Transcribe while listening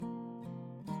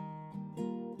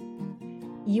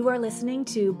You are listening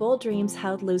to Bold Dreams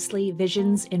Held Loosely,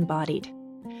 Visions Embodied.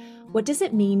 What does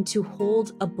it mean to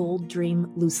hold a bold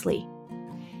dream loosely?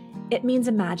 It means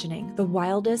imagining the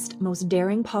wildest, most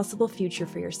daring possible future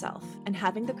for yourself and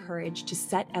having the courage to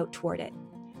set out toward it.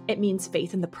 It means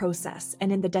faith in the process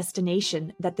and in the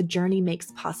destination that the journey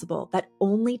makes possible that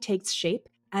only takes shape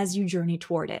as you journey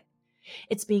toward it.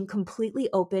 It's being completely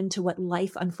open to what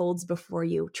life unfolds before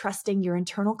you, trusting your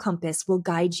internal compass will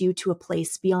guide you to a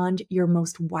place beyond your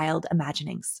most wild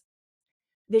imaginings.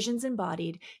 Visions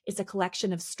Embodied is a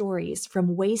collection of stories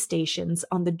from way stations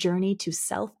on the journey to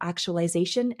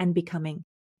self-actualization and becoming.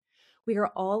 We are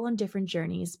all on different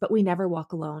journeys, but we never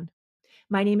walk alone.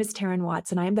 My name is Taryn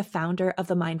Watts, and I am the founder of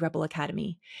the Mind Rebel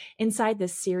Academy. Inside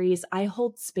this series, I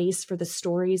hold space for the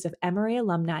stories of MRA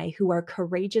alumni who are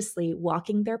courageously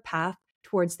walking their path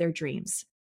towards their dreams.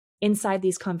 Inside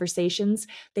these conversations,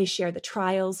 they share the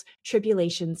trials,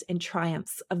 tribulations, and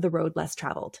triumphs of the road less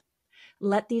traveled.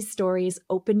 Let these stories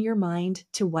open your mind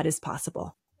to what is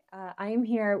possible. I am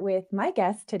here with my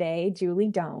guest today, Julie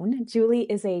Doan. Julie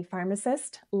is a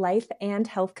pharmacist, life and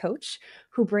health coach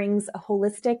who brings a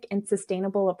holistic and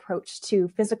sustainable approach to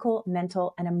physical,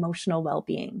 mental, and emotional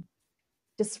well-being.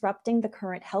 Disrupting the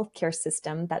current healthcare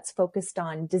system that's focused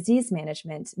on disease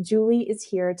management, Julie is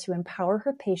here to empower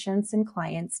her patients and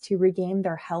clients to regain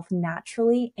their health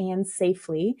naturally and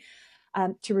safely,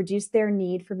 to reduce their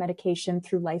need for medication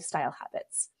through lifestyle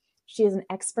habits. She is an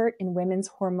expert in women's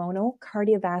hormonal,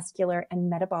 cardiovascular, and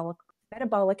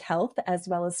metabolic health, as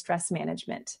well as stress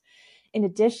management. In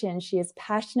addition, she is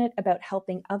passionate about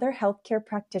helping other healthcare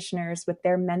practitioners with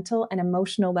their mental and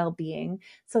emotional well-being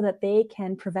so that they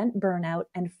can prevent burnout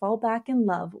and fall back in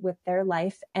love with their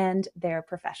life and their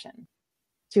profession.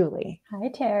 Julie. Hi,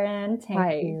 Taryn.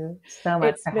 Thank you so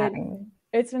much for having me.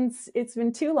 It's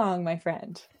been too long, my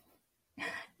friend.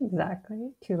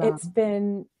 Exactly. Too long. It's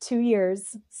been 2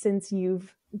 years since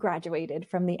you've graduated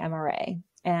from the MRA,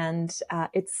 and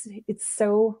it's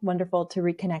so wonderful to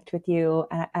reconnect with you.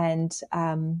 And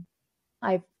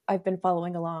I've been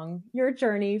following along your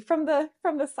journey from the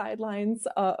sidelines,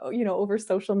 over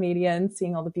social media and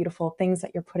seeing all the beautiful things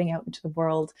that you're putting out into the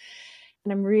world.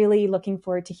 And I'm really looking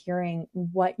forward to hearing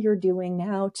what you're doing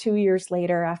now, 2 years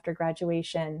later after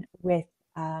graduation, with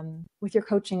your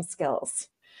coaching skills.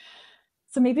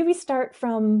 So maybe we start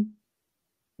from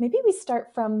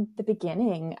the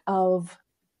beginning of,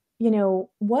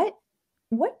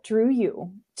 what drew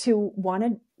you to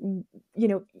want to,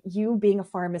 you being a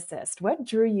pharmacist, what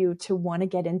drew you to want to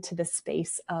get into the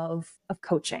space of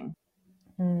coaching?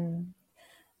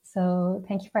 So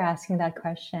thank you for asking that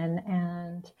question.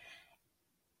 And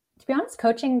to be honest,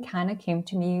 coaching kind of came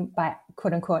to me by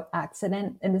quote unquote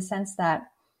accident, in the sense that,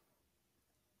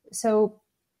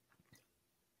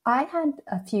 I had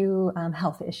a few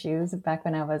health issues back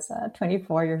when I was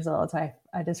 24 years old. So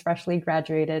I just freshly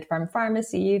graduated from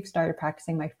pharmacy, started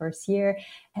practicing my first year,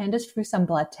 and just through some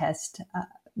blood tests,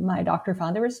 my doctor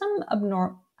found there were some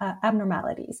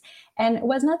abnormalities. And it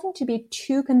was nothing to be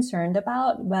too concerned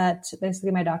about, but basically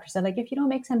my doctor said, if you don't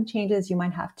make some changes, you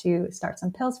might have to start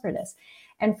some pills for this.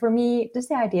 And for me, just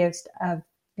the idea of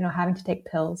having to take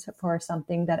pills for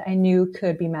something that I knew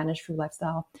could be managed through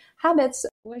lifestyle habits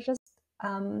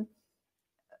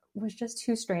was just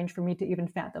too strange for me to even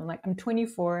fathom. I'm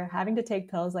 24, having to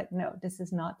take pills. No, this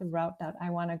is not the route that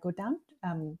I want to go down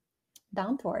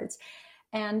towards.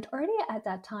 And already at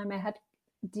that time, I had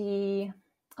the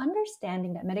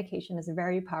understanding that medication is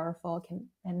very powerful,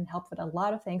 and help with a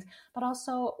lot of things, but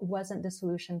also wasn't the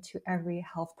solution to every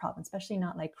health problem, especially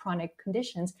not chronic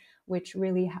conditions, which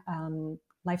really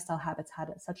lifestyle habits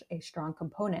had such a strong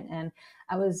component. And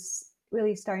I was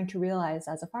really starting to realize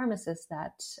as a pharmacist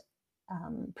that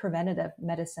preventative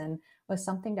medicine was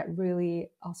something that really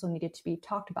also needed to be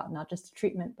talked about, not just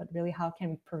treatment, but really how can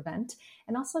we prevent,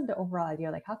 and also the overall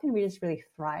idea, how can we just really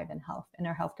thrive in health. In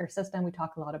our healthcare system, we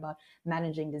talk a lot about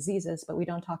managing diseases, but we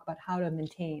don't talk about how to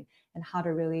maintain and how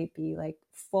to really be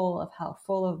full of health,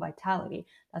 full of vitality.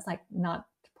 That's not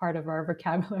part of our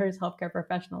vocabulary as healthcare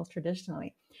professionals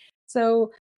traditionally.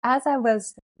 So as I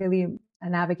was really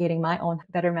navigating my own,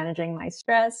 better managing my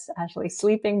stress, actually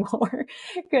sleeping more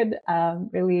could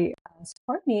really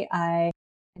support me, I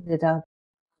ended up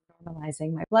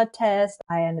normalizing my blood test.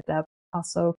 I ended up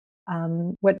also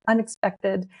with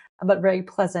unexpected but very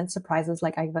pleasant surprises,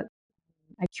 I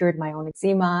cured my own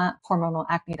eczema, hormonal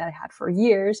acne that I had for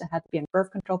years. I had to be on birth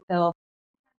control pill,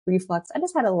 reflux. I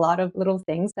just had a lot of little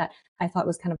things that I thought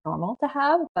was kind of normal to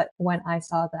have. But when I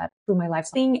saw that through my life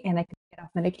thing and I could get off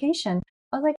medication,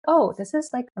 I was like, oh, this is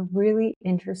a really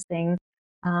interesting,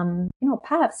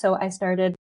 path. So I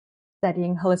started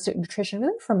studying holistic nutrition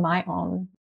really for my own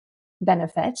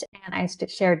benefit. And I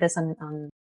shared this on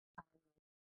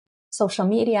social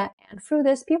media. And through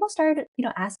this, people started,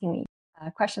 asking me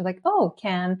questions like, oh,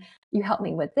 can you help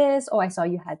me with this? Oh, I saw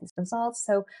you had these results.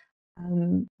 So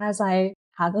as I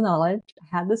had the knowledge,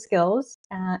 I had the skills,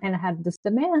 and I had this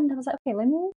demand, I was like, okay, let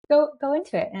me go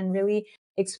into it and really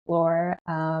explore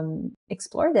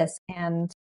this.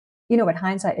 And with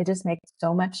hindsight, it just makes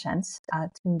so much sense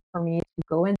for me to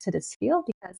go into this field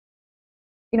because,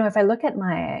 if I look at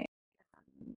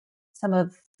some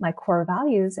of my core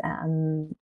values, for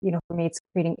me, it's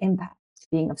creating impact,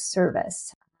 being of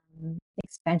service,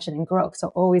 expansion and growth. So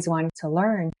always wanting to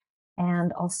learn.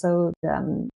 And also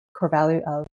the core value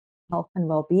of health and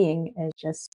well-being is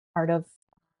just I really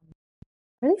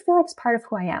feel like it's part of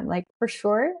who I am. Like for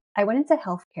sure, I went into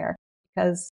healthcare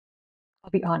because I'll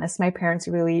be honest, my parents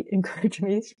really encouraged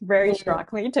me very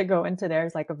strongly to go into there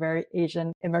as like a very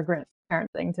Asian immigrant parent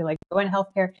thing to like go in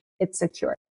healthcare. It's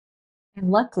secure.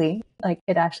 And luckily, like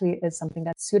it actually is something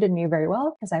that suited me very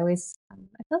well because I feel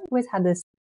like I always had this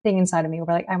thing inside of me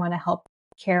where like I want to help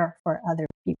care for other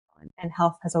people, and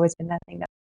health has always been that thing that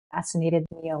fascinated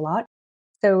me a lot.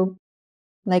 So,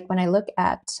 like when I look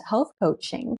at health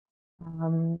coaching,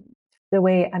 um, the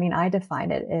way I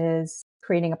define it is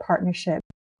creating a partnership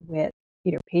with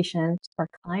either patients or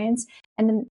clients, and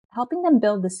then helping them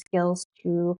build the skills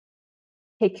to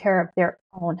take care of their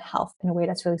own health in a way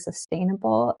that's really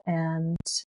sustainable. And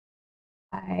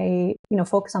I,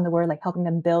 focus on the word like helping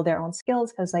them build their own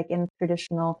skills because like in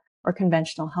traditional or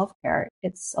conventional healthcare,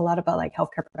 it's a lot about like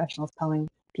healthcare professionals telling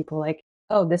people like,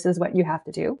 oh, this is what you have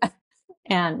to do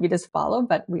and you just follow.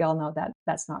 But we all know that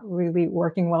that's not really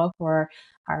working well for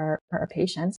our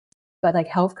patients. But like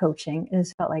health coaching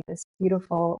is felt like this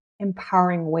beautiful,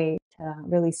 empowering way to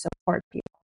really support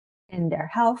people in their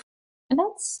health. And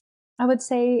that's, I would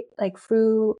say, like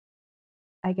through,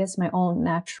 I guess, my own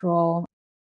natural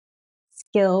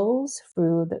skills,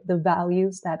 through the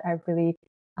values that I really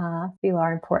feel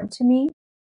are important to me.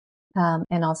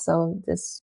 And also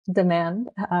this demand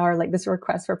or like this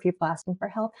request for people asking for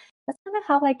help. That's kind of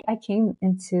how like I came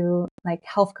into like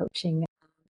health coaching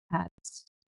at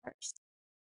first.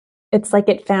 It's like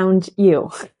it found you.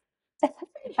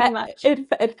 Pretty much.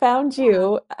 It found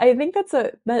you. I think that's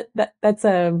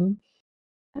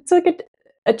like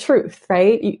a truth,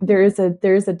 right? There's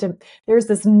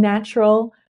this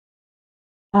natural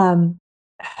um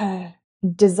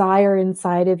desire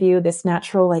inside of you, this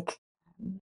natural like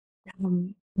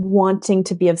wanting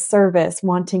to be of service,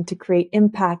 wanting to create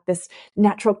impact, this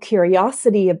natural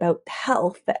curiosity about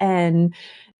health, and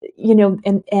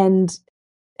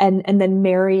and then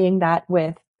marrying that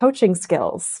with coaching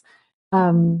skills.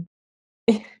 Um,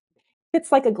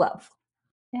 it's like a glove.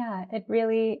 Yeah, it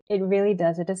really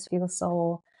does. It just feels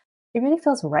it really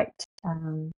feels right.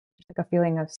 Like a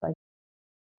feeling of like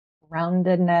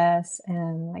roundedness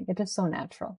and like it's just so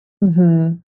natural.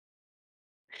 Mm-hmm.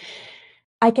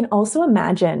 I can also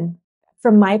imagine,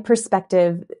 from my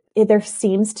perspective, there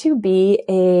seems to be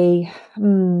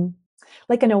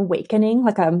like an awakening,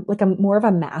 like a more of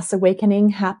a mass awakening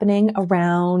happening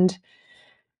around.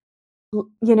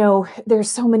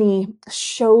 There's so many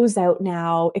shows out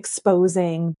now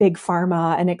exposing big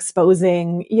pharma and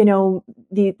exposing,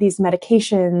 these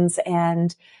medications.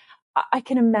 And I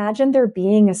can imagine there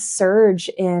being a surge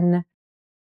in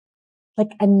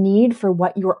like a need for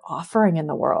what you're offering in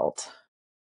the world.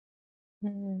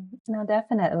 No,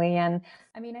 definitely. And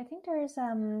I think there's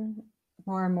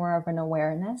more and more of an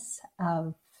awareness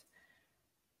of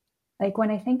like when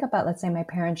I think about, let's say, my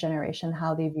parent generation,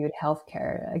 how they viewed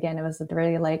healthcare. Again, it was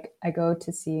really like I go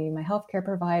to see my healthcare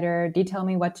provider, they tell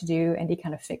me what to do, and they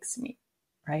kind of fix me,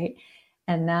 right?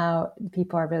 And now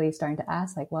people are really starting to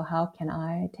ask, like, well, how can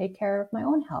I take care of my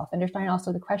own health? And they're starting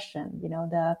also to question,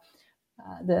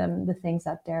 the things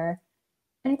that they're.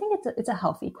 And I think it's a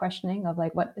healthy questioning of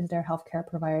like, what is their healthcare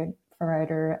provider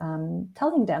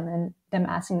telling them, and them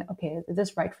asking, okay, is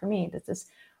this right for me? Does this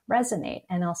resonate?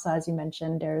 And also, as you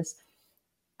mentioned, there's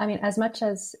as much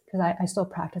as, because I still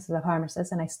practice as a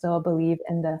pharmacist and I still believe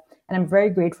and I'm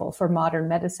very grateful for modern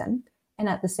medicine. And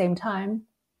at the same time,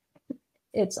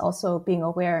 it's also being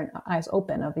aware and eyes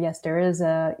open of, yes, there is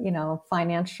a,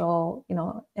 financial,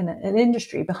 an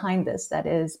industry behind this that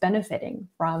is benefiting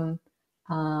from,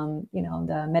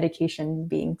 the medication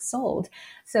being sold.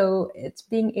 So it's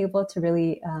being able to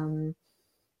really,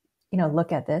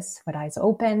 look at this with eyes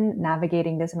open,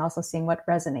 navigating this, and also seeing what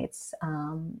resonates,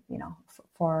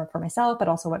 for myself, but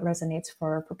also what resonates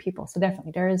for people. So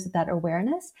definitely there is that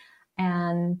awareness,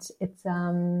 and it's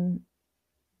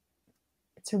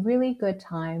a really good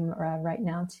time right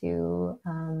now to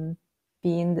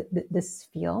be in this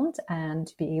field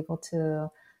and be able to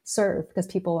serve, because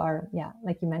people are, yeah,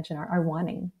 like you mentioned, are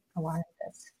wanting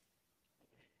this.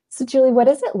 So Julie, what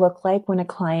does it look like when a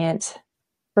client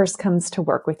first comes to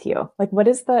work with you? Like what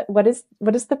does it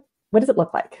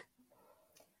look like?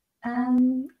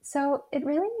 So it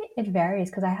varies,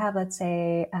 because I have, let's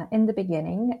say, in the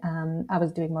beginning, I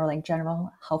was doing more like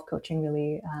general health coaching,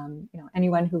 really,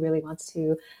 anyone who really wants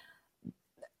to,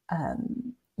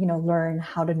 learn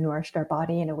how to nourish their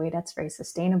body in a way that's very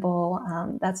sustainable.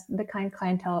 That's the kind of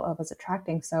clientele I was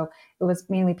attracting. So it was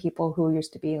mainly people who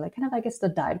used to be like kind of, I guess, the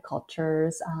diet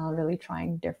cultures, really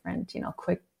trying different,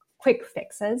 quick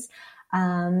fixes,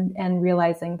 and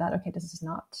realizing that, okay, this is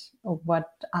not what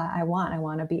I want. I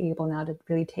want to be able now to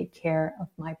really take care of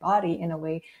my body in a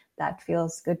way that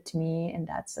feels good to me and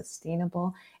that's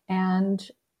sustainable. And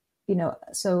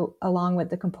so along with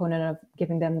the component of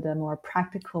giving them the more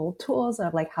practical tools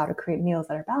of like how to create meals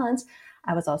that are balanced,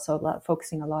 I was also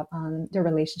focusing a lot on their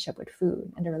relationship with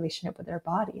food and their relationship with their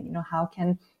body. And, how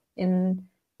can in,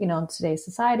 today's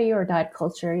society or diet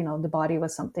culture, the body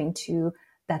was something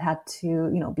that had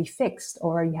to, be fixed,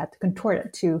 or you had to contort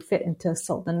it to fit into a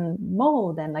certain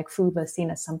mold. And like food was seen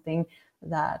as something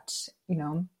that,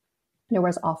 there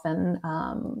was often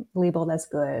labeled as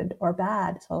good or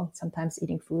bad. So sometimes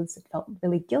eating foods that felt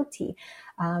really guilty.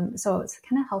 So it's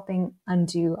kind of helping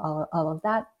undo all of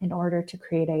that in order to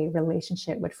create a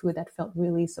relationship with food that felt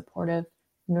really supportive,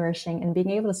 nourishing, and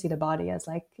being able to see the body as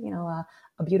like,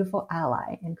 a beautiful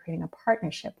ally and creating a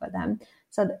partnership with them.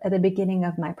 So at the beginning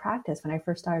of my practice, when I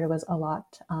first started, was a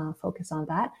lot focused on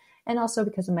that. And also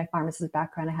because of my pharmacist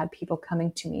background, I had people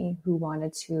coming to me who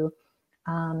wanted to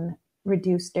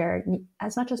reduce their,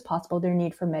 as much as possible, their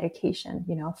need for medication,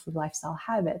 through lifestyle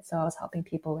habits. So I was helping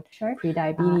people with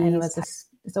pre-diabetes. And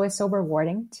it's always so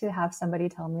rewarding to have somebody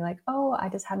tell me like, oh, I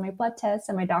just had my blood test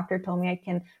and my doctor told me I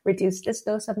can reduce this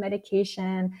dose of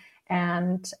medication.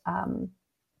 And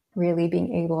really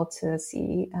being able to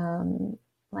see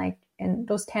like in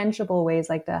those tangible ways,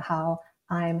 like how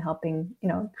I'm helping,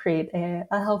 create a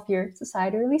healthier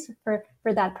society, or at least for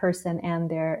that person and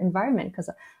their environment.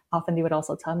 Because often they would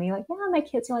also tell me like, yeah, my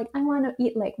kids are like, I want to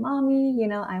eat like mommy,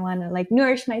 I want to like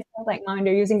nourish myself like mommy.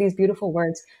 They're using these beautiful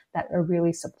words that are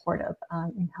really supportive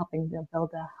in helping them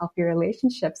build a healthier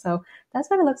relationship. So that's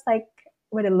what it looks like,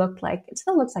 what it looked like. It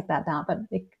still looks like that now, but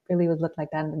it really would look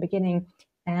like that in the beginning.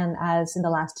 And as in the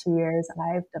last 2 years,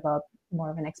 I've developed more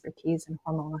of an expertise in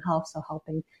hormonal health. So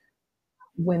helping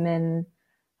women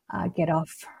get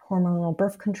off hormonal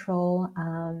birth control,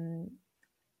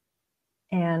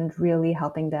 and really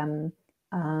helping them,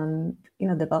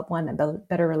 develop a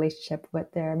better relationship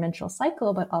with their menstrual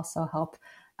cycle, but also help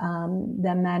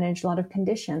them manage a lot of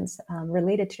conditions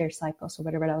related to their cycle. So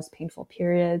whether that was painful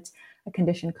periods, a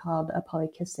condition called a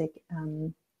polycystic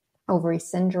ovary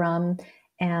syndrome,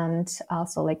 and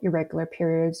also like irregular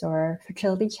periods or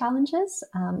fertility challenges,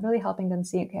 really helping them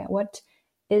see, okay, what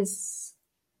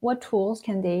tools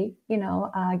can they,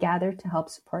 gather to help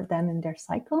support them in their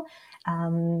cycle,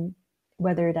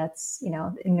 whether that's, in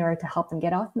order to help them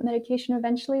get off medication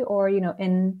eventually, or,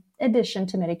 in addition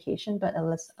to medication, but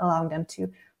allowing them to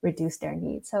reduce their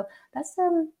needs. So that's,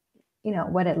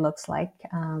 what it looks like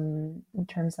in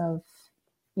terms of,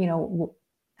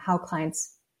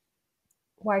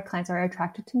 why clients are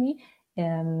attracted to me.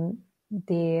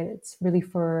 It's really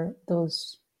for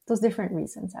those different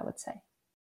reasons, I would say.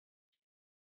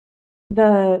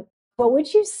 What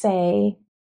would you say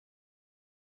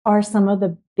are some of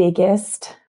the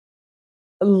biggest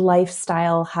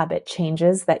lifestyle habit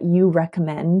changes that you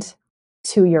recommend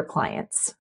to your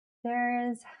clients?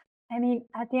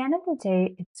 At the end of the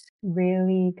day, it's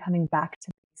really coming back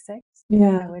to basics,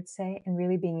 I would say, and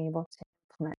really being able to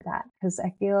implement that. Because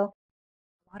I feel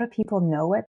a lot of people know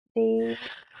what they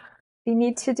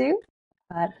need to do,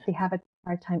 but they have a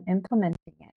hard time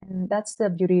implementing it. And that's the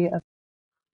beauty of,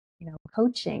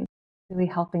 coaching, really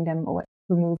helping them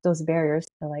remove those barriers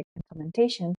to like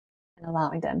implementation, and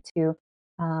allowing them to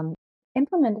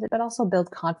implement it, but also build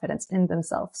confidence in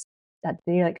themselves that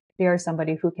they are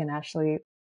somebody who can actually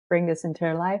bring this into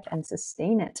their life and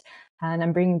sustain it. And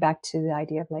I'm bringing back to the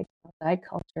idea of like diet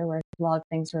culture, where a lot of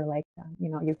things are like,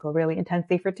 you go really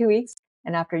intensely for 2 weeks,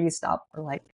 and after you stop for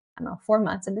like, I don't know, 4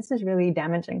 months. And this is really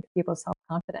damaging to people's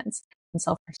self-confidence and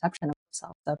self-perception of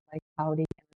themselves, of like how they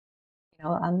can, a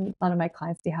lot of my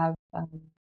clients, they have a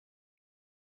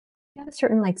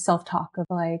certain like self-talk of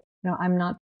like, I'm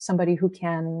not somebody who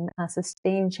can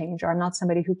sustain change, or I'm not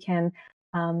somebody who can,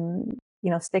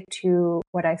 stick to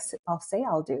what I'll say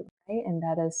I'll do, right? And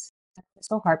that is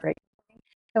so heartbreaking.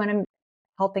 So when I'm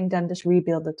helping them just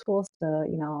rebuild the tools to,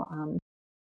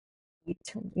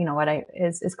 eat, what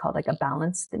is called like a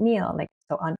balanced meal, like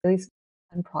so on these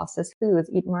unprocessed foods,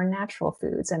 eat more natural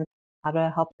foods, and how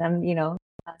to help them,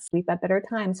 sleep at better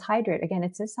times, hydrate. Again,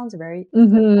 it just sounds very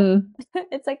simple. Mm-hmm.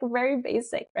 It's like very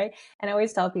basic, right? And I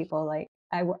always tell people, like,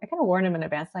 I kind of warn them in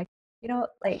advance, like,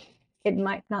 like it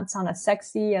might not sound as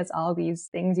sexy as all these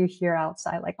things you hear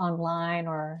outside, like online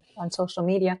or on social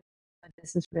media, but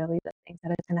this is really the thing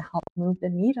that is going to help move the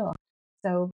needle.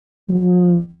 So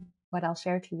what I'll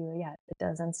share to you, yeah, it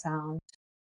doesn't sound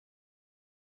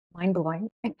mind blowing,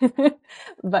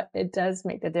 but it does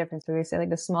make the difference. We say like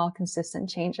the small, consistent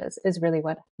changes is really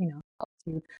what, helps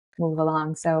you move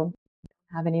along. So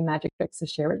have any magic tricks to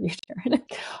share with you, Sharon?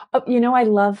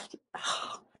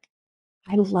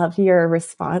 I love your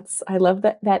response. I love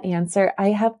that answer.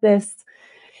 I have this,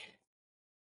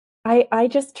 I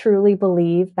just truly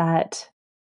believe that,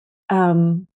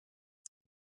 um,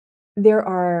 there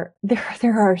are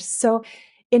so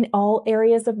in all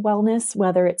areas of wellness,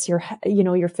 whether it's your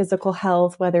physical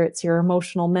health, whether it's your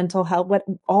emotional, mental health, what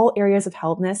all areas of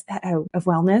of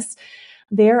wellness,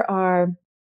 there are,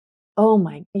 oh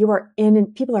my,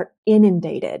 people are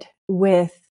inundated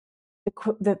with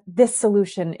this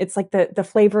solution. It's like the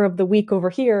flavor of the week over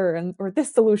here, or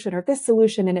this solution or this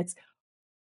solution. And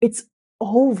it's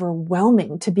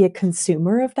overwhelming to be a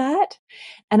consumer of that.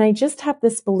 And I just have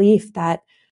this belief that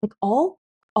like all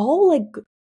like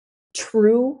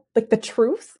true, like the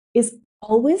truth is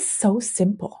always so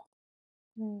simple.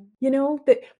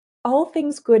 That all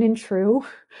things good and true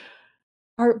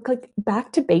are like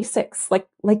back to basics, like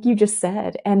you just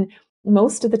said. And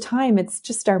most of the time it's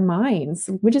just our minds.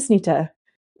 We just need to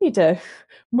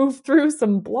move through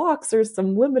some blocks or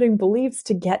some limiting beliefs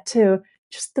to get to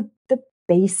just the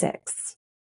basics.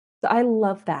 So I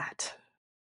love that.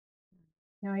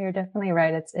 No, you're definitely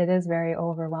right. It is very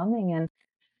overwhelming, and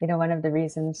one of the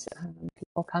reasons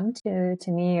people come to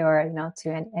me, or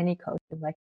to any coach, is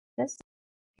like, just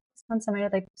want somebody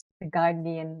like to guide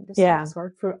me and just Yeah.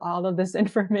 sort through all of this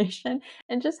information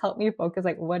and just help me focus.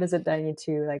 Like, what is it that I need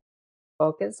to like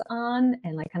focus on,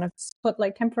 and like kind of put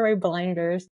like temporary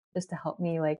blinders just to help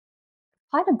me like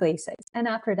apply the basics. And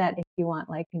after that, if you want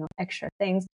like extra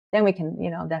things, then we can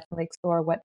definitely explore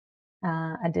what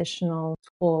additional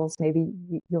tools maybe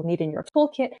you'll need in your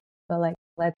toolkit. But like,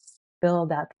 let's build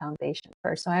that foundation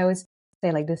first. So I always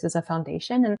say like, this is a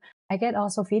foundation. And I get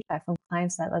also feedback from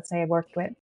clients that, let's say, I worked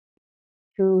with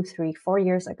 2, 3, 4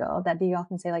 years ago, that they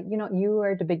often say like, you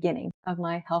are the beginning of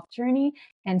my health journey.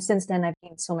 And since then I've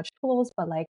gained so much tools, but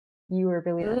like, you were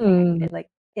really the thing I needed like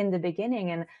in the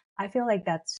beginning. And I feel like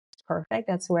that's perfect.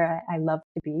 That's where I love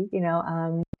to be,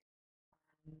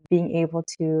 being able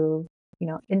to,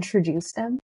 introduce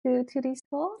them to these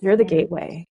tools. You're the And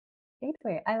gateway.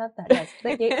 gateway. I love that. Yes,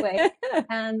 the gateway.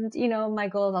 And my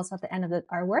goal is also at the end of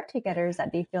our work together is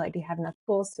that they feel like they have enough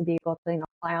tools to be able to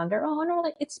apply on their own, or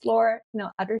like explore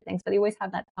other things. But they always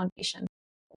have that foundation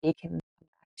that they can come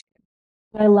back to.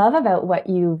 What I love about what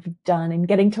you've done and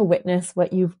getting to witness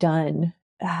what you've done,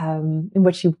 and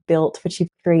what you've built, what you've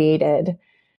created,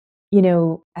 you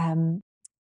know, um,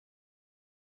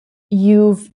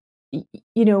 you've,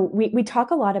 we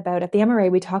talk a lot about at the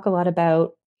MRA, we talk a lot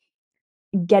about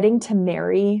getting to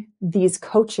marry these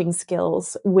coaching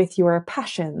skills with your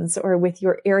passions or with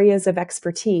your areas of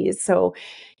expertise. So,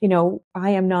 I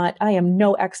am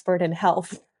no expert in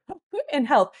health. In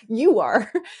health, you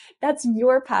are. That's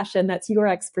your passion, that's your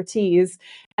expertise.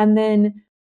 And then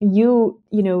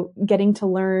getting to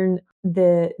learn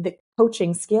the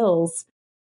coaching skills,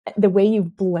 the way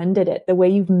you've blended it, the way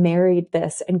you've married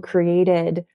this and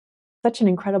created such an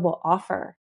incredible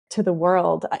offer to the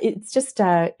world. It's just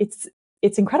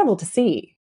it's incredible to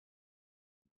see.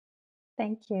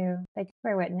 Thank you. Thank you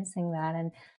for witnessing that.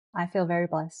 And I feel very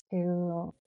blessed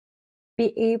to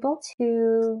be able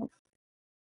to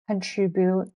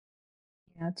contribute,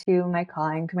 to my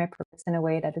calling, to my purpose in a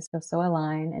way that is so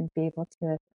aligned, and be able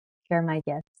to share my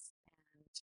gifts.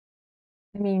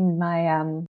 And I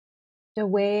mean, the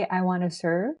way I want to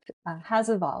serve has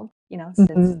evolved, since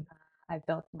Mhm. I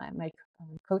built my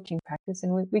coaching practice,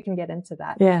 and we can get into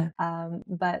that. Yeah.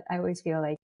 But I always feel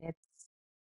like it's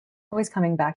always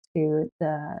coming back to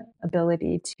the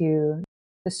ability to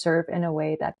serve in a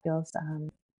way that feels.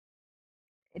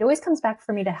 It always comes back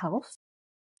for me to health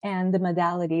and the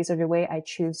modalities, or the way I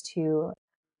choose to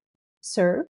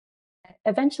serve.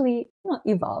 Eventually,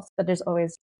 evolves, but there's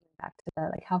always back to the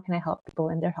like, how can I help people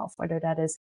in their health, whether that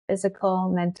is physical,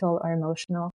 mental, or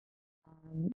emotional.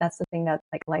 That's the thing that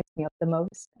like lights me up the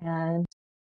most, and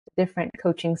the different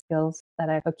coaching skills that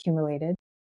I've accumulated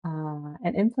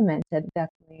and implemented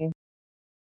definitely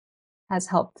has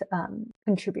helped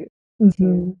contribute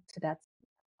Mhm. to that.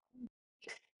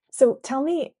 So tell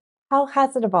me, how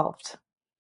has it evolved?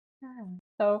 Yeah.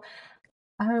 So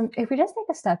if we just take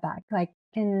a step back, I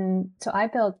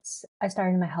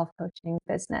started my health coaching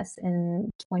business in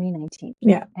 2019,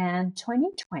 Yeah. and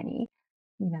 2020,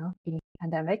 the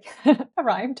pandemic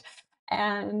arrived,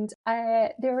 and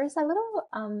there was a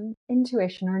little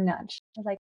intuition or nudge,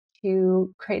 like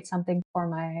to create something for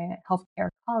my healthcare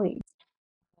colleagues,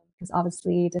 because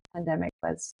obviously the pandemic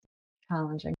was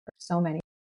challenging for so many,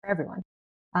 for everyone.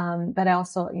 But I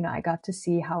also, I got to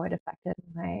see how it affected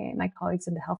my colleagues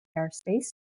in the healthcare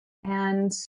space,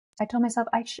 and I told myself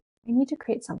I need to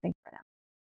create something for them.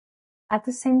 At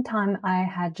the same time, I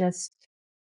had just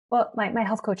my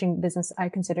health coaching business, I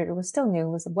considered it was still new,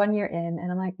 it was 1 year in.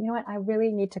 And I'm like, you know what? I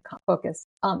really need to focus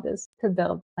on this to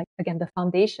build, like, again, the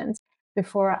foundations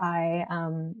before I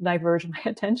diverge my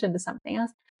attention to something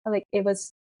else. But I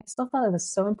still felt it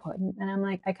was so important. And I'm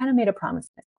like, I kind of made a promise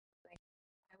to myself. Like,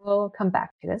 I will come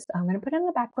back to this. I'm going to put it in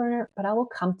the back burner, but I will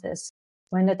come to this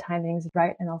when the timing is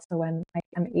right. And also when I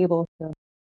am able to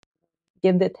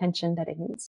give the attention that it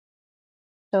needs.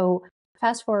 So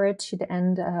fast forward to the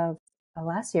end of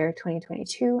last year,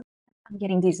 2022, I'm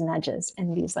getting these nudges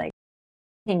and these like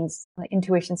things, like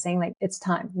intuition saying like, it's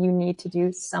time. You need to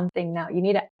do something now. You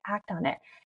need to act on it.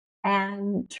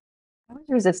 And I was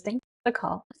resisting the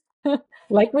call.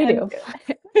 Like we And do.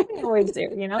 we always do,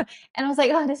 And I was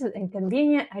like, oh, this is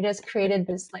inconvenient. I just created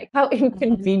this like, How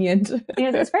inconvenient.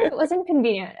 it was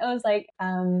inconvenient. It was like,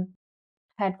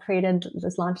 had created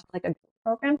this launch like a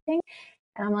program thing.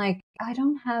 And I'm like, I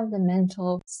don't have the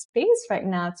mental space right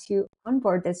now to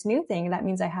onboard this new thing. That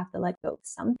means I have to let go of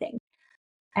something.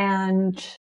 And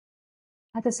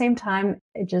at the same time,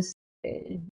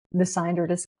 the signs are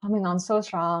just coming on so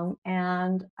strong.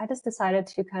 And I just decided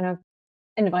to kind of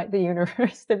invite the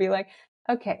universe to be like,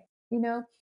 okay,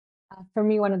 for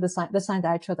me, one of the signs that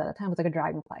I chose at the time was like a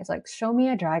dragonfly. It's like, show me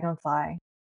a dragonfly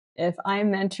if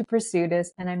I'm meant to pursue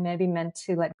this and I'm maybe meant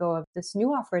to let go of this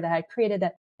new offer that I created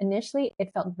that initially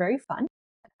it felt very fun.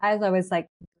 As I was like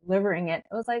delivering it,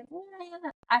 it was like,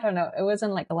 I don't know. It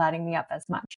wasn't like lighting me up as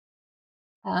much.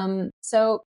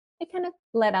 So I kind of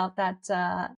let out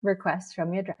that request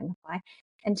from your dragonfly.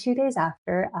 And 2 days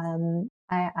after,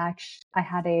 I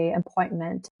had a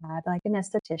appointment at like an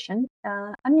esthetician,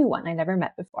 a new one I never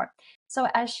met before. So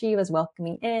as she was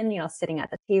welcoming in, sitting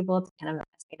at the table to kind of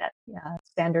ask me that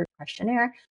standard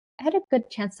questionnaire, I had a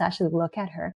good chance to actually look at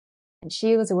her. And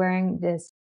she was wearing this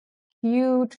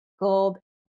huge gold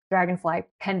dragonfly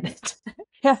pendant.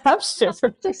 Yeah, that's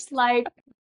different. Just like,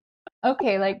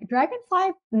 okay, like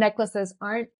dragonfly necklaces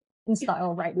aren't in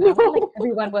style right now. Not like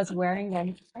everyone was wearing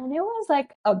them. And it was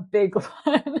like a big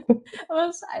one.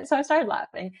 So I started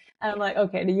laughing. And I'm like,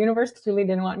 okay, the universe clearly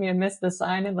didn't want me to miss the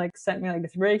sign and like sent me like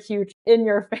this very huge in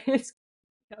your face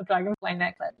dragonfly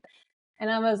necklace. And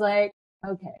I was like,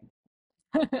 okay,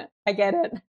 I get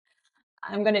it.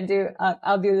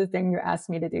 I'll do the thing you asked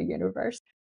me to do, universe.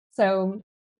 So,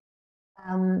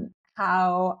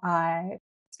 how I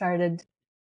started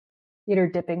either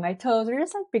dipping my toes or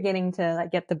just like beginning to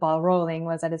like get the ball rolling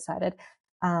was I decided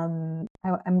I'm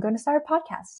going to start a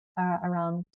podcast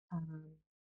around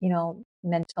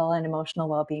mental and emotional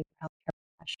well-being for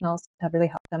healthcare professionals to really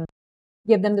help them,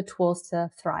 give them the tools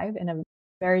to thrive in a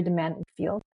very demanding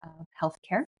field of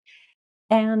healthcare.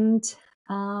 And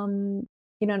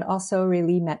it also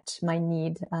really met my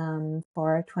need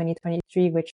for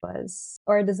 2023, which was,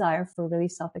 or a desire for really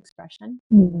self-expression,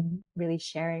 really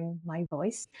sharing my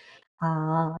voice.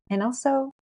 And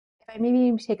also, if I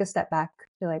maybe take a step back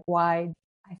to like why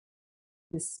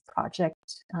this project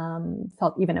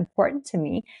felt even important to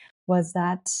me, was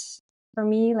that for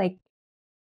me, like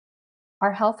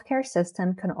our healthcare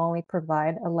system can only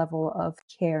provide a level of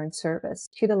care and service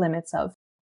to the limits of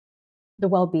the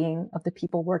well-being of the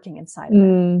people working inside of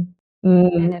it.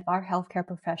 And if our healthcare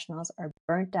professionals are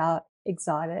burnt out,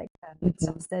 exotic,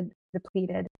 exhausted,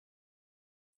 depleted,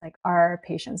 like our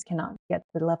patients cannot get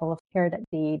the level of care that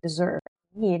they deserve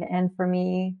and need. And for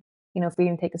me, if we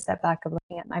even take a step back of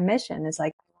looking at my mission, is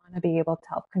like I want to be able to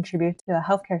help contribute to a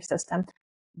healthcare system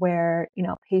where,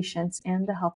 patients and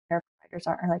the healthcare providers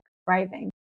are like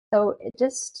thriving. So it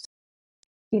just,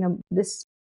 this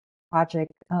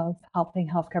project of helping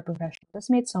healthcare professionals just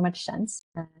made so much sense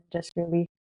and just really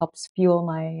helps fuel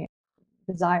my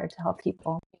desire to help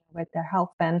people with their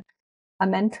health. And a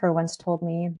mentor once told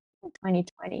me in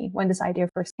 2020, when this idea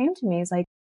first came to me, is like,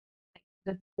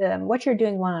 what you're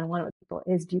doing one-on-one with people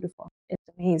is beautiful. It's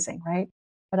amazing, right?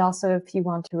 But also, if you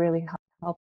want to really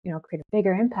help, create a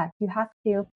bigger impact, you have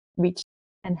to reach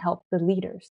and help the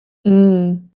leaders.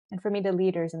 And for me, the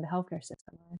leaders in the healthcare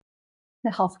system are the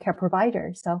healthcare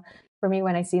provider. So for me,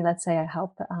 when I see, let's say I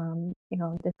help,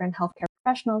 different healthcare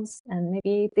professionals, and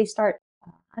maybe they start,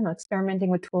 I don't know, experimenting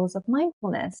with tools of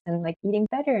mindfulness and like eating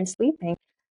better and sleeping,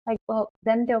 like, well,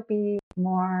 then they'll be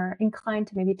more inclined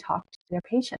to maybe talk to their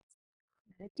patients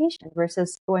meditation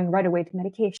versus going right away to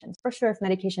medications. For sure, if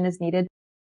medication is needed,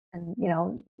 and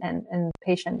and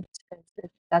patient, if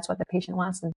that's what the patient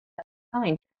wants, then that's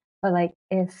fine. But like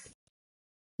if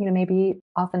maybe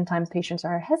oftentimes patients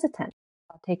are hesitant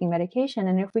about taking medication,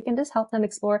 and if we can just help them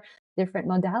explore different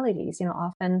modalities,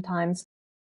 oftentimes,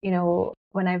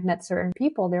 when I've met certain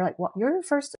people, they're like, well, you're the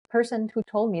first person who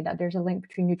told me that there's a link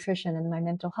between nutrition and my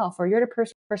mental health, or you're the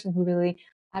person who really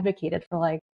advocated for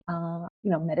like,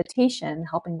 meditation,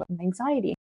 helping with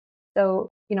anxiety. So,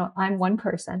 I'm one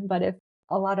person, but if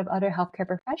a lot of other healthcare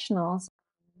professionals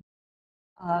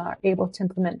are able to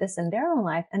implement this in their own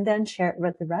life and then share it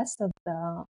with the rest of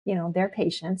their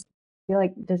patients, I feel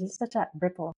like there's such a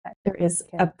ripple effect. There is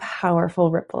a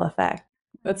powerful ripple effect.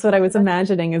 That's what I was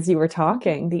imagining as you were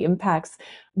talking, the impacts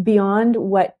beyond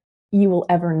what you will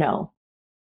ever know,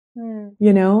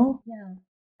 Yeah,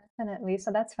 definitely.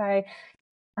 So that's why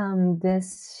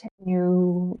this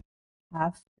new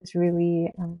path is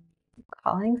really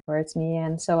calling towards me.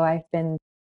 And so um,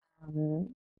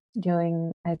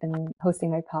 I've been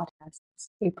hosting my podcast since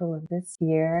April of this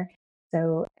year.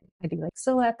 So I do like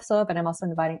solo episode, but I'm also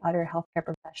inviting other healthcare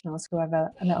professionals who have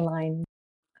an aligned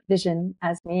vision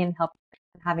as me, and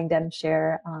having them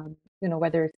share,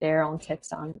 whether it's their own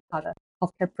tips on how to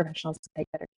healthcare professionals to take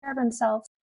better care of themselves,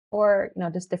 or,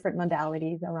 just different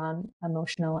modalities around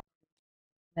emotional and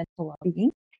mental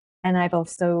well-being. And I've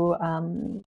also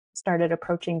started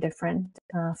approaching different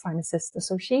pharmacist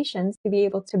associations to be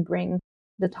able to bring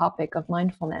the topic of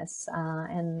mindfulness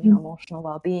and emotional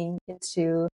well-being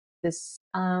into this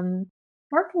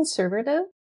more conservative,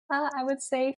 I would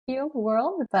say, field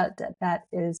world, but that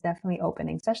is definitely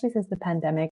opening, especially since the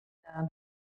pandemic.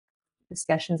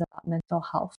 Discussions about mental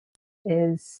health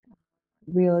is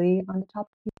really on the top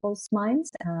of people's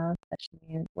minds,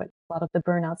 especially with a lot of the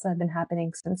burnouts that have been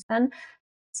happening since then.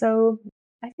 So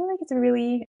I feel like it's a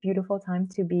really beautiful time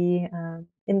to be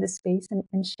in this space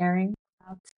and sharing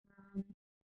about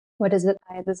what is it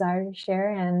I desire to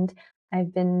share. And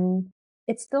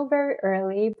it's still very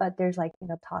early, but there's like,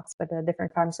 talks with the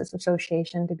different pharmacists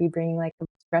association to be bringing like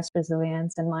stress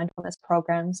resilience and mindfulness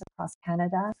programs across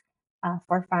Canada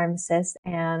for pharmacists,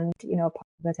 and,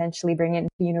 potentially bring it into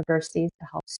universities to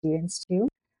help students too.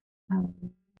 Um,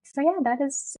 so yeah,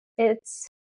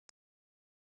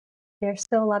 there's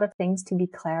still a lot of things to be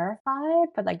clarified,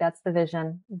 but like that's the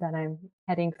vision that I'm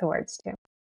heading towards too.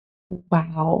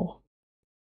 Wow.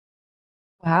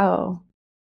 Wow.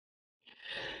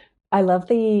 I love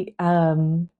the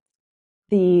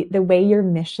way your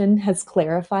mission has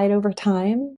clarified over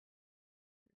time,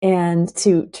 and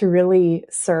to really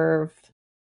serve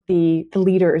the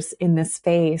leaders in this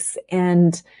space.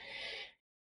 And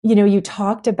you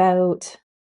talked about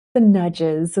the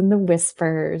nudges and the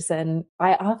whispers, and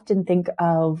I often think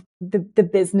of the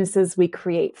businesses we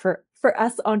create for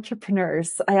us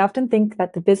entrepreneurs. I often think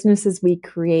that the businesses we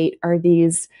create are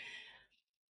these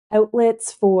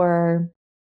outlets for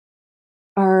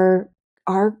our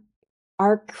our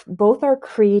our both our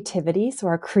creativity, so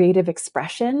our creative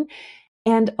expression,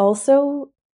 and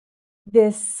also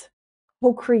this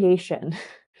co-creation,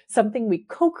 something we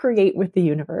co-create with the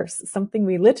universe, something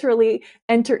we literally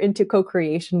enter into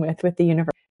co-creation with the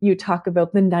universe. You talk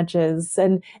about the nudges,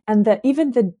 and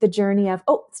even the journey of,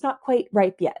 oh, it's not quite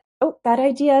ripe yet. Oh, that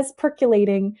idea is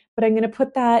percolating, but I'm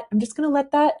just going to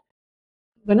let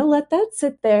that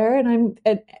sit there, and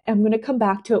I'm going to come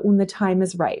back to it when the time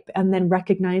is ripe, and then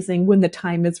recognizing when the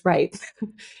time is ripe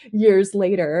years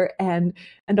later, and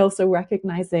also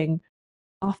recognizing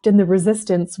often the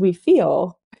resistance we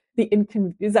feel,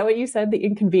 is that what you said? The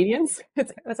inconvenience?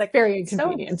 It's like very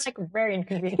inconvenient. So it's like very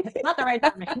inconvenient. Not the right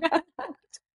timing.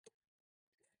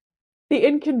 The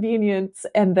inconvenience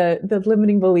and the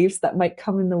limiting beliefs that might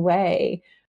come in the way.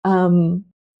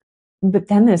 But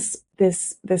then this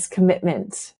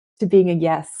commitment to being a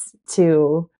yes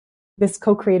to this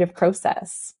co-creative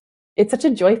process. It's such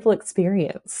a joyful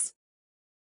experience.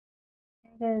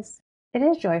 It is. It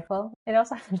is joyful. It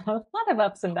also has a lot of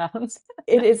ups and downs.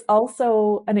 It is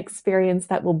also an experience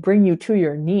that will bring you to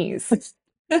your knees.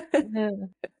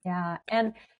 Yeah,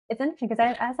 and it's interesting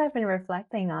because as I've been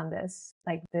reflecting on this,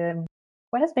 like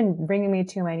what has been bringing me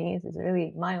to my knees is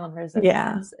really my own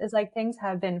resistance. It's like things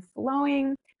have been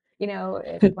flowing.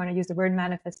 If you want to use the word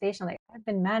manifestation, like I've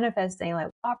been manifesting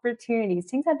like opportunities.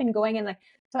 Things have been going in, like,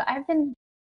 so I've been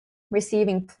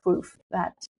receiving proof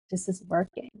that this is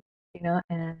working.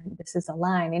 and this is a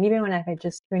line. And even when I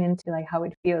just tune into like how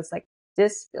it feels, like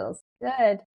this feels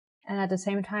good. And at the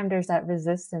same time, there's that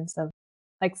resistance of,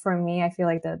 like, for me, I feel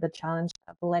like the challenge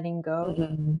of letting go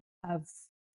Mhm. of,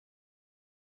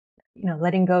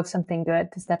 letting go of something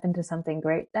good to step into something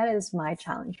great. That is my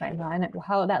challenge right now. And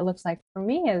how that looks like for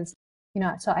me is,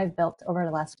 so I've built over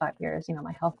the last 5 years,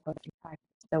 my health coaching practice,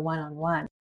 the one-on-one.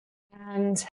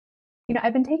 And,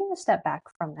 I've been taking a step back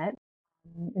from it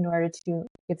in order to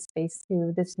give space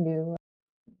to this new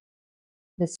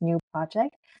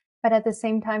project. But at the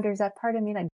same time, there's that part of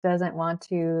me that doesn't want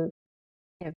to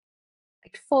give,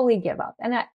 like, fully give up.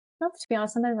 And to be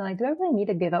honest, sometimes I'm like, do I really need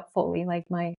to give up fully, like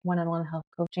my one-on-one health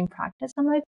coaching practice? I'm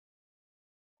like,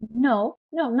 no,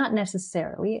 no, not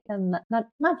necessarily, and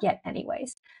not yet,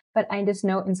 anyways. But I just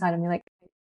know inside of me, like,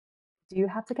 do you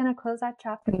have to kind of close that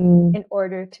chapter Mm. in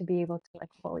order to be able to like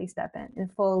fully step in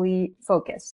and fully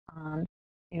focus on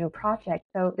project?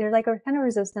 So there's like a kind of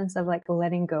resistance of like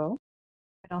letting go,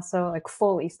 but also like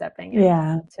fully stepping in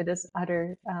Yeah. to this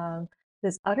other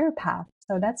path.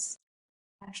 So that's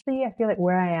actually, I feel like,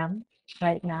 where I am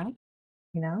right now.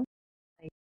 You know,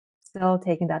 like, still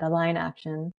taking that align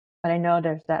action, but I know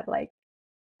there's that, like,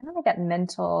 kind of like that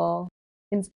mental,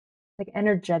 like,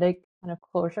 energetic kind of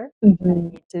closure that I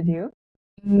Mhm. need to do.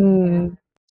 Yeah, Mm.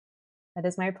 that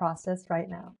is my process right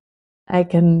now. I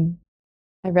can,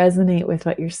 I resonate with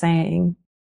what you're saying.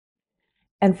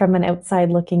 And from an outside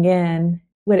looking in,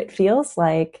 what it feels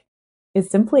like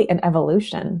is simply an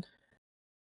evolution,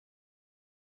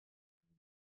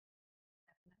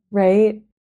 right?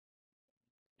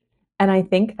 And I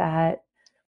think that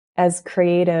as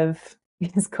creative,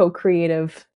 as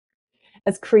co-creative,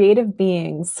 as creative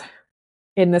beings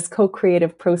in this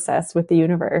co-creative process with the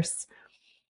universe,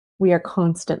 we are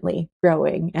constantly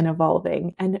growing and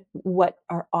evolving. And what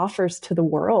our offers to the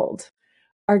world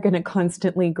are going to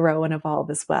constantly grow and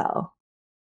evolve as well.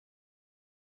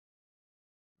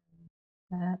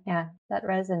 Yeah, that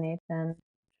resonates. And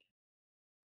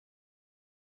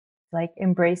like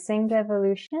embracing the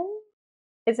evolution,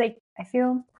 it's like, I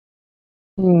feel,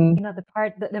 Mm.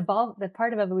 the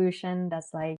part of evolution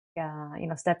that's like,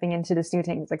 stepping into this new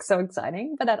thing is like so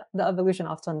exciting, but that the evolution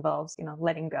also involves,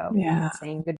 letting go Yeah. and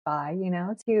saying goodbye,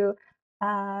 to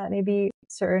maybe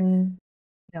certain,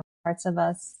 parts of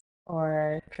us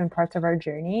or different parts of our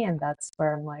journey. And that's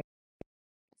where I'm like,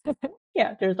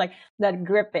 yeah, there's like that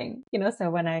gripping, so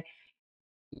when I,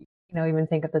 even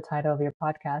think of the title of your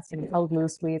podcast, held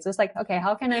loosely, it's just like, okay,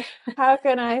 how can I How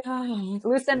can I?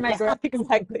 loosen my Yeah, grip?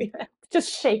 exactly. Just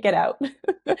shake it out.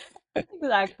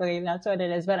 Exactly, that's what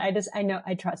it is. But I know,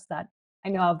 I trust that. I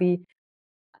know I'll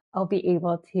be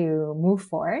able to move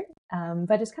forward.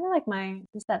 But it's kind of like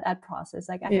just that process.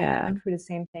 Like, I Yeah. went through the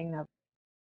same thing of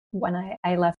when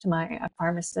I left my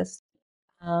pharmacist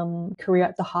career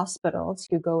at the hospital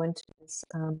to go into this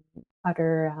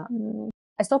other.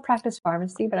 I still practice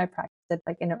pharmacy, but I practice it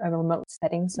like in a remote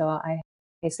setting. So I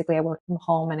work from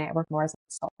home and I work more as a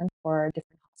consultant for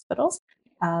different hospitals.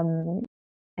 Um,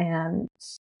 and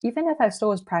even if I still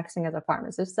was practicing as a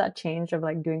pharmacist, that change of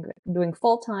like doing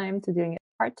full time to doing it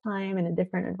part time in a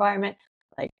different environment,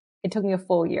 like, it took me a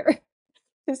full year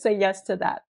to say yes to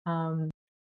that.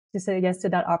 To say yes to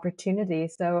that opportunity.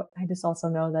 So I just also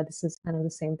know that this is kind of the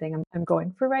same thing I'm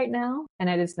going for right now. And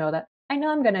I just know that I know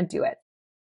I'm going to do it,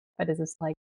 but it's just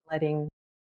like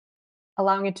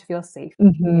allowing it to feel safe,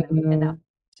 enough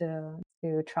Mhm.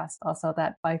 to trust also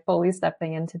that by fully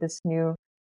stepping into this new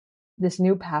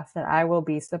path that I will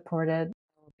be supported,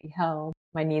 I will be held,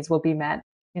 my needs will be met.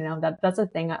 That's a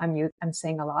thing I'm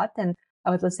saying a lot. And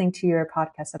I was listening to your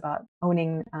podcast about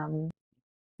owning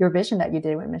your vision that you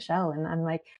did with Michelle, and I'm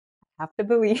like, I have to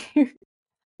believe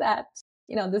that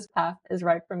this path is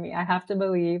right for me. I have to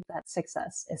believe that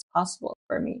success is possible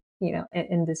for me,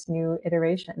 in this new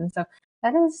iteration. So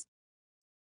that is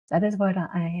what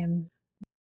I am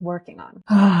working on.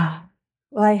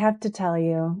 Well, I have to tell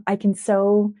you, I can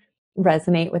so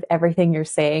resonate with everything you're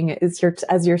saying as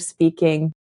you're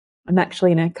speaking. I'm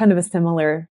actually in a kind of a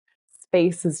similar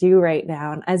space as you right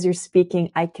now. And as you're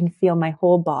speaking, I can feel my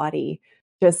whole body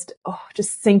just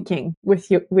sinking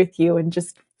with you and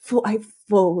I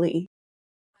fully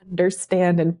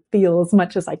understand and feel as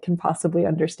much as I can possibly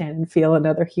understand and feel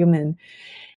another human.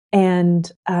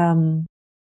 And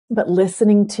but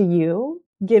listening to you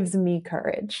gives me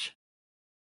courage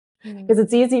because Mm.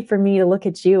 it's easy for me to look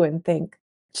at you and think,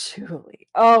 Julie,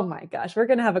 oh my gosh, we're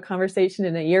going to have a conversation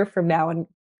in a year from now, and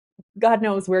God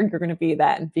knows where you're going to be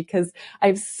then, because I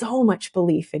have so much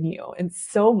belief in you and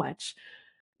so much,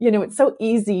 it's so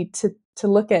easy to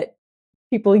look at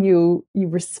people you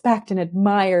respect and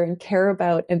admire and care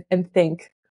about and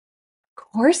think,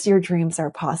 course your dreams are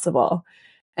possible.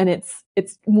 And it's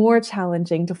more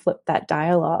challenging to flip that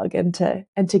dialogue and to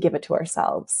give it to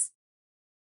ourselves.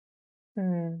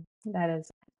 That is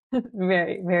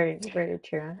very, very, very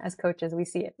true. As coaches, we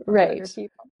see it from other Right.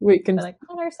 people. We can, But like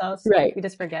on ourselves, right. we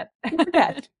just forget.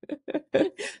 Forget.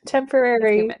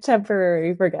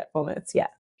 Temporary forgetfulness. Yeah.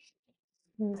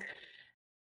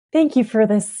 Thank you for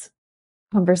this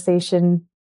conversation,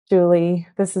 Julie.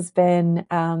 This has been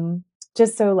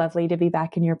just so lovely to be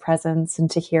back in your presence and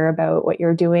to hear about what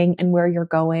you're doing and where you're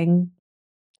going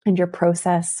and your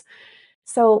process.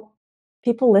 So,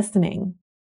 people listening,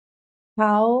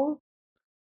 how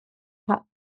how,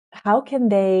 how can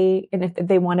they, and if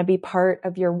they want to be part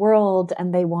of your world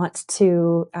and they want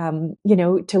to,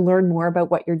 to learn more about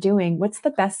what you're doing, what's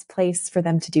the best place for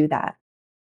them to do that?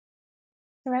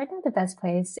 So right now, the best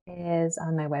place is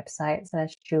on my website. So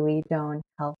that's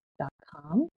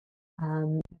juliedoanhealth.com.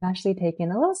 I've actually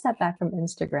taken a little step back from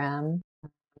Instagram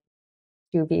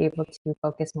to be able to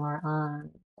focus more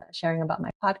on sharing about my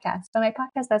podcast. But my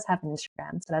podcast does have an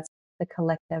Instagram. So that's The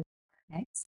Collective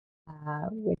X,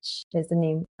 which is the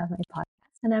name of my podcast.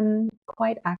 And I'm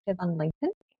quite active on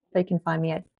LinkedIn. So you can find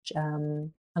me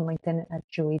on LinkedIn at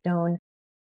Julie Doan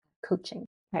Coaching.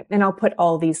 Okay. And I'll put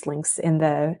all these links in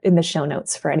the show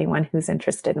notes for anyone who's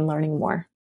interested in learning more.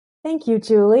 Thank you,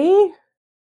 Julie.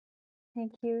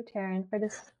 Thank you, Taryn, for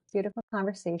this beautiful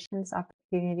conversation, this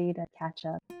opportunity to catch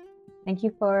up. Thank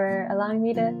you for allowing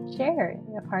me to share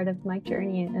a part of my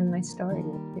journey and my story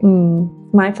with you.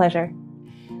 My pleasure.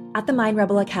 At the Mind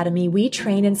Rebel Academy, we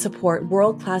train and support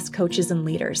world-class coaches and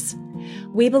leaders.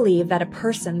 We believe that a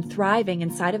person thriving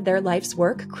inside of their life's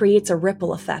work creates a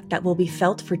ripple effect that will be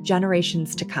felt for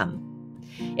generations to come.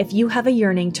 If you have a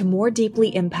yearning to more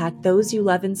deeply impact those you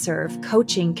love and serve,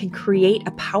 coaching can create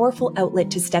a powerful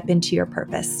outlet to step into your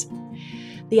purpose.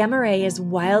 The MRA is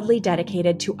wildly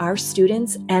dedicated to our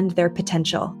students and their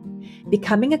potential.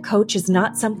 Becoming a coach is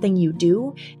not something you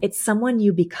do, it's someone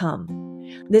you become.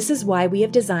 This is why we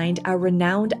have designed our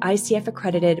renowned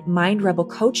ICF-accredited Mind Rebel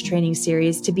Coach Training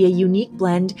Series to be a unique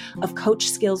blend of coach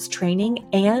skills training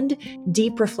and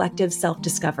deep reflective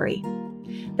self-discovery.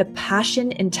 The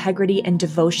passion, integrity, and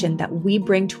devotion that we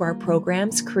bring to our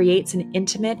programs creates an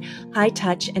intimate,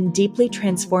 high-touch, and deeply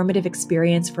transformative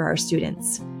experience for our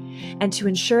students. And to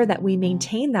ensure that we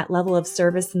maintain that level of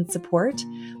service and support,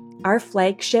 our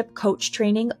flagship coach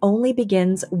training only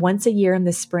begins once a year in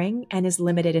the spring and is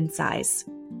limited in size.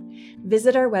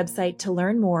 Visit our website to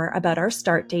learn more about our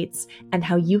start dates and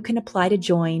how you can apply to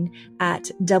join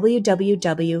at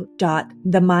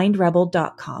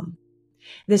www.themindrebel.com.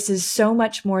 This is so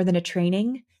much more than a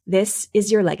training. This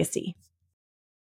is your legacy.